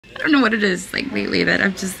don't know what it is like lately that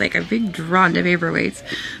I'm just like, I'm being drawn to paperweights,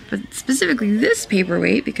 but specifically this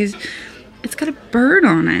paperweight because it's got a bird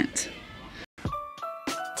on it.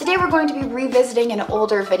 Today we're going to be revisiting an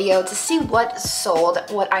older video to see what sold,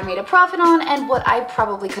 what I made a profit on, and what I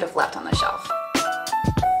probably could have left on the shelf.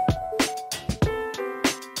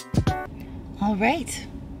 All right,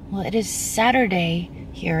 well, it is Saturday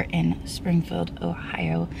here in Springfield,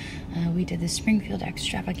 Ohio. We did the Springfield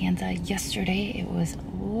extravaganza yesterday. It was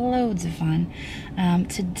loads of fun.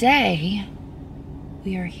 Today,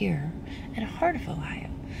 we are here at Heart of Ohio.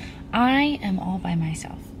 I am all by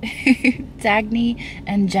myself. Dagny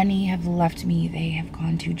and Jenny have left me. They have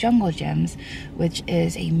gone to Jungle Gems, which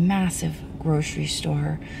is a massive grocery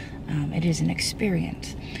store. It is an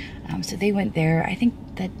experience. So they went there. I think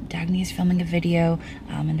that Dagny is filming a video,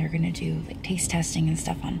 and they're gonna do like taste testing and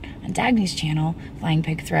stuff on Dagny's channel, Flying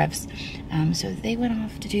Pig Thrifts. So they went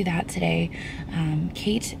off to do that today.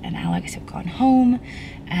 Kate and Alex have gone home,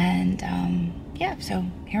 and yeah, so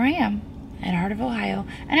here I am at Heart of Ohio,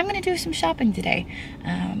 and I'm gonna do some shopping today.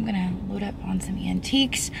 I'm gonna load up on some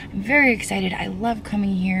antiques. I'm very excited. I love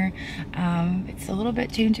coming here. It's a little too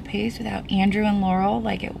change of pace without Andrew and Laurel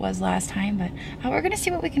like it was last time, but we're gonna see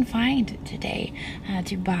what we can find today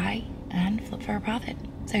to buy and flip for a profit.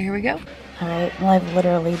 So here we go. All right, well, I've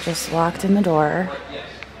literally just walked in the door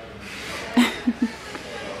and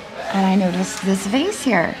I noticed this vase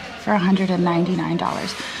here for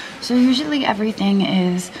 $199. So usually everything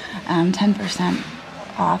is 10%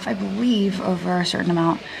 off, I believe, over a certain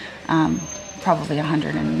amount. Probably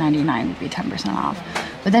 $199 would be 10% off.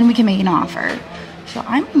 But then we can make an offer. So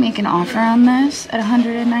I'm gonna make an offer on this at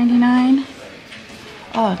 $199.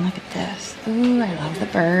 Oh, and look at this. Ooh, I love the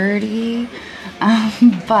birdie.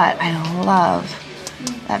 But I love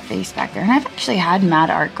that vase back there. And I've actually had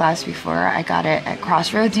Mad Art Glass before. I got it at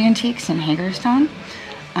Crossroads Antiques in Hagerstown.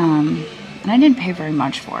 And I didn't pay very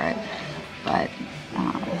much for it, but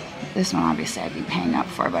this one obviously I'd be paying up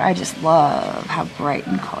for, but I just love how bright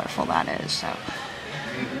and colorful that is. So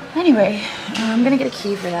anyway, I'm gonna get a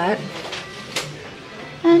key for that,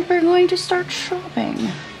 and we're going to start shopping.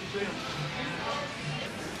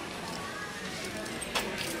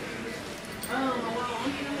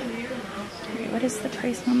 Okay, what is the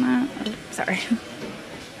price on that? Oh, sorry,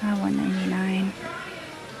 $199.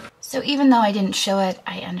 So even though I didn't show it,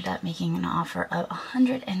 I ended up making an offer of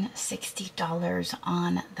 $160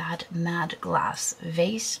 on that Mad Glass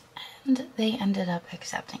vase, and they ended up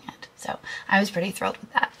accepting it. So I was pretty thrilled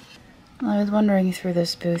with that. Well, I was wandering through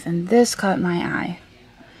this booth, and this caught my eye.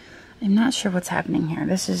 I'm not sure what's happening here.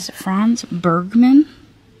 This is Franz Bergman,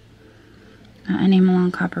 enamel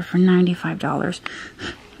on copper for $95.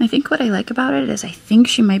 I think what I like about it is I think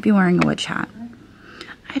she might be wearing a witch hat.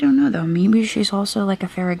 I don't know though, maybe she's also like a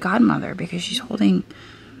fairy godmother because she's holding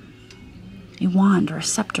a wand or a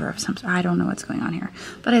scepter of some sort. I don't know what's going on here,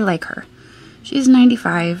 but I like her. She's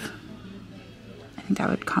 $95. I think that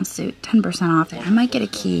would constitute 10% off. I might get a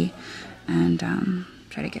key and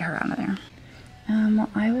try to get her out of there. Well,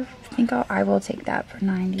 I will take that for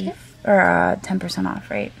 90 or 10% off,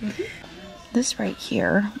 right? Mm-hmm. This right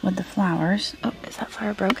here with the flowers. Oh, is that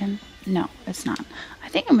flower broken? No, it's not. I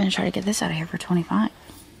think I'm gonna try to get this out of here for 25.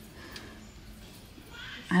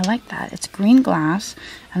 I like that. It's green glass,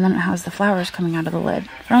 and then it has the flowers coming out of the lid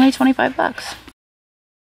for only 25 bucks.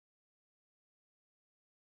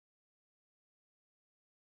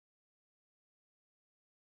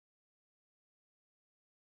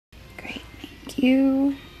 Great, thank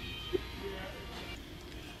you.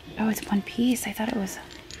 Oh, it's one piece. I thought it was...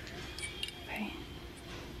 Okay.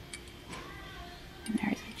 And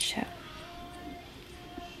there's the chip.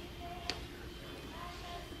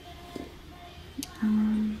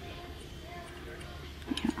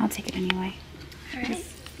 Yeah, I'll take it anyway. Right.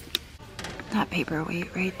 That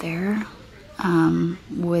paperweight right there,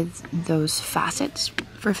 with those facets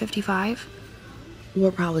for $55.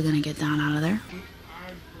 We're probably gonna get that out of there.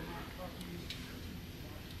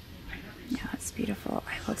 Yeah, that's beautiful.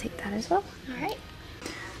 I will take that as well. All right.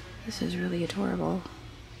 This is really adorable.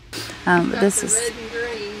 But this is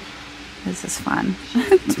fun.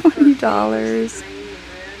 $20.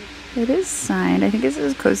 It is signed. I think this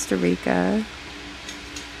is Costa Rica.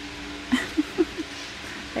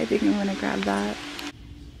 I think I'm gonna grab that.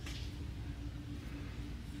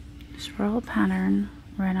 Swirl pattern,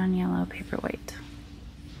 red on yellow paperweight.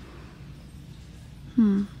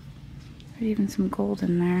 There's even some gold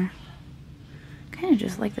in there. Kind of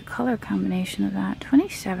just like the color combination of that.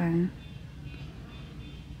 27.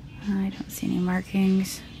 I don't see any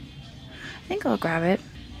markings. I think I'll grab it.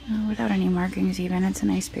 Without any markings even. It's a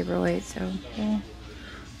nice paperweight, so we'll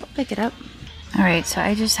pick it up. All right, so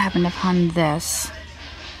I just happened upon this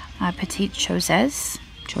petite chose.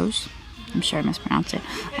 I'm sure I mispronounced it.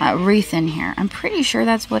 Wreath in here. I'm pretty sure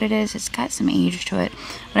that's what it is. It's got some age to it.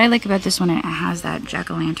 What I like about this one, it has that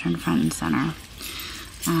jack-o'-lantern front and center.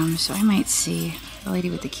 So I might see the lady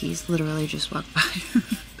with the keys literally just walked by.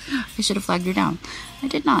 I should have flagged her down. I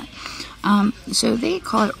did not. So they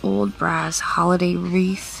call it Old Brass Holiday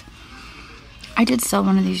Wreath. I did sell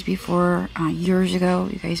one of these before years ago.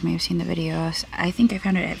 You guys may have seen the videos. I think I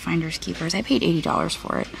found it at Finders Keepers. I paid $80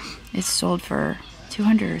 for it. It's sold for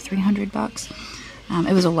 200 or 300 bucks.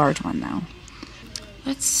 It was a large one though.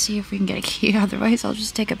 Let's see if we can get a key. Otherwise, I'll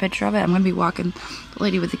just take a picture of it. I'm going to be walking the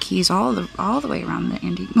lady with the keys all the way around the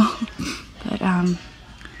antique mall. But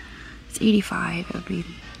it's 85. It would be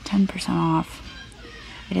 10% off.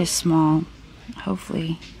 It is small.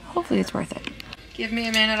 Hopefully it's worth it. Give me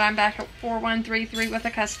a minute. I'm back at 4133 with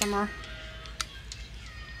a customer.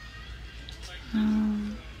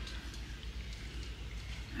 All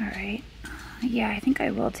right. Yeah, I think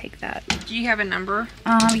I will take that. Do you have a number?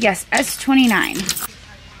 Yes, S29.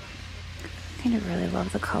 I kind of really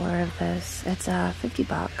love the color of this. It's 50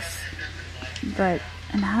 bucks, but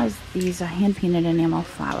it has these hand-painted enamel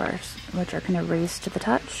flowers, which are kind of raised to the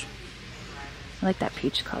touch. I like that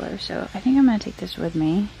peach color, so I think I'm going to take this with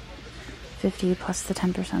me. 50 plus the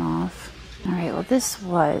 10% off. All right, well, this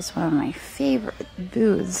was one of my favorite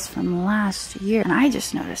booths from last year, and I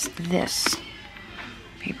just noticed this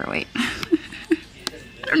paperweight.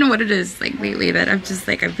 I don't know what it is like lately that I'm just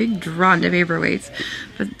like a big drawn to paperweights,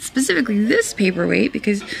 but specifically this paperweight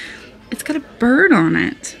because it's got a bird on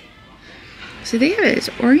it. So they have it. It's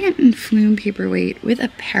Orient and Flume paperweight with a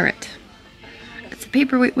parrot. It's a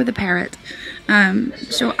paperweight with a parrot.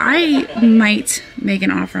 So I might make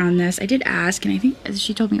an offer on this. I did ask, and I think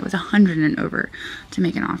she told me it was 100 and over to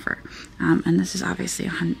make an offer. And this is obviously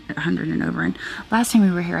 100 and over. And last time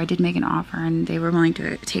we were here, I did make an offer, and they were willing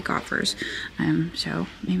to take offers. So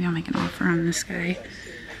maybe I'll make an offer on this guy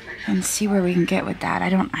and see where we can get with that. I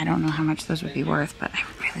don't know how much those would be worth, but I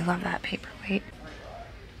really love that paperweight.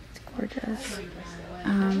 It's gorgeous.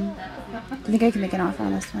 I think I can make an offer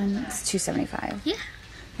on this one. It's $275. Yeah.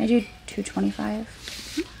 Can I do $225?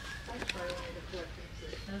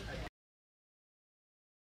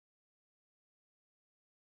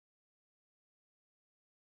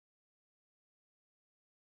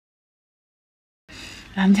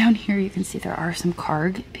 Down here you can see there are some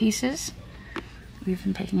card pieces. We've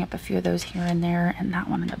been picking up a few of those here and there, and that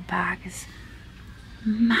one in the back is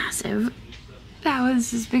massive. That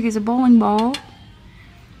was as big as a bowling ball.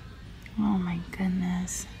 Oh my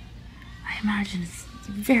goodness. I imagine it's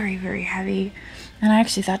very, very heavy. And I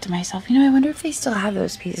actually thought to myself, you know, I wonder if they still have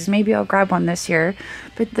those pieces. Maybe I'll grab one this year.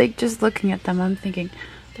 But like just looking at them, I'm thinking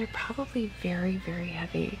they're probably very, very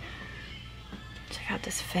heavy. Check out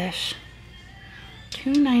this fish.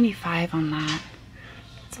 $2.95 on that.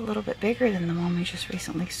 It's a little bit bigger than the one we just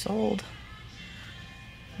recently sold.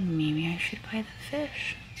 Maybe I should buy the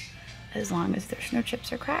fish. As long as there's no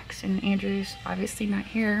chips or cracks. And Andrew's obviously not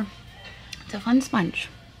here. It's a fun sponge.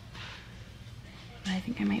 I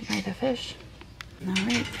think I might buy the fish.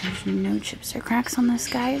 Alright, there's no chips or cracks on this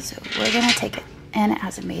guy, so we're gonna take it. And it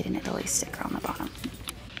has a Made in Italy sticker on the bottom.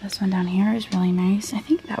 This one down here is really nice. I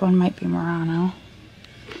think that one might be Murano.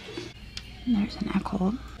 And there's an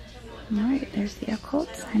Ecchold. Alright, there's the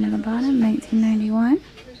Ecchold, sign on the bottom, 1991.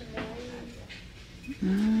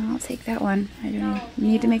 I'll take that one. I don't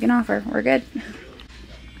need to make an offer. We're good.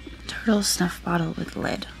 Turtle snuff bottle with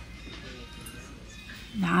lid.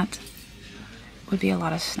 That would be a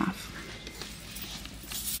lot of snuff.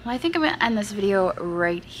 Well, I think I'm gonna end this video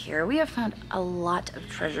right here. We have found a lot of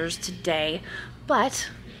treasures today, but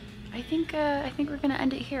I think we're gonna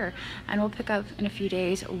end it here, and we'll pick up in a few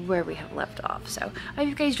days where we have left off. So I hope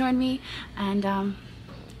you guys joined me, and I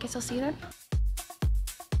guess I'll see you then.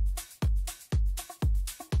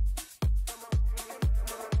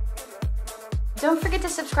 Don't forget to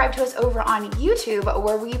subscribe to us over on YouTube,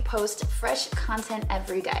 where we post fresh content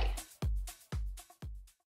every day.